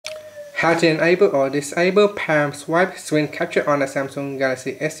How to enable or disable palm swipe screen capture on the Samsung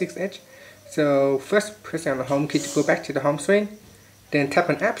Galaxy S6 Edge. So first press on the home key to go back to the home screen. Then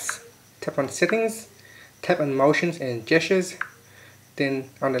tap on apps, tap on settings, tap on motions and gestures. Then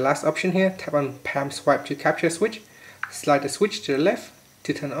on the last option here, tap on palm swipe to capture switch. Slide the switch to the left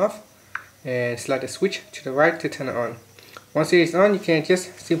to turn off, and slide the switch to the right to turn it on. Once it is on, you can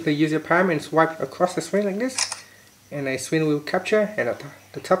just simply use your palm and swipe across the screen like this, and a screen will capture. And at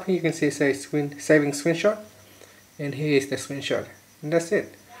the top here you can see it says saving screenshot, and here is the screenshot. And that's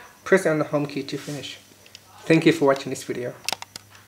it. Press on the home key to finish. Thank you for watching this video.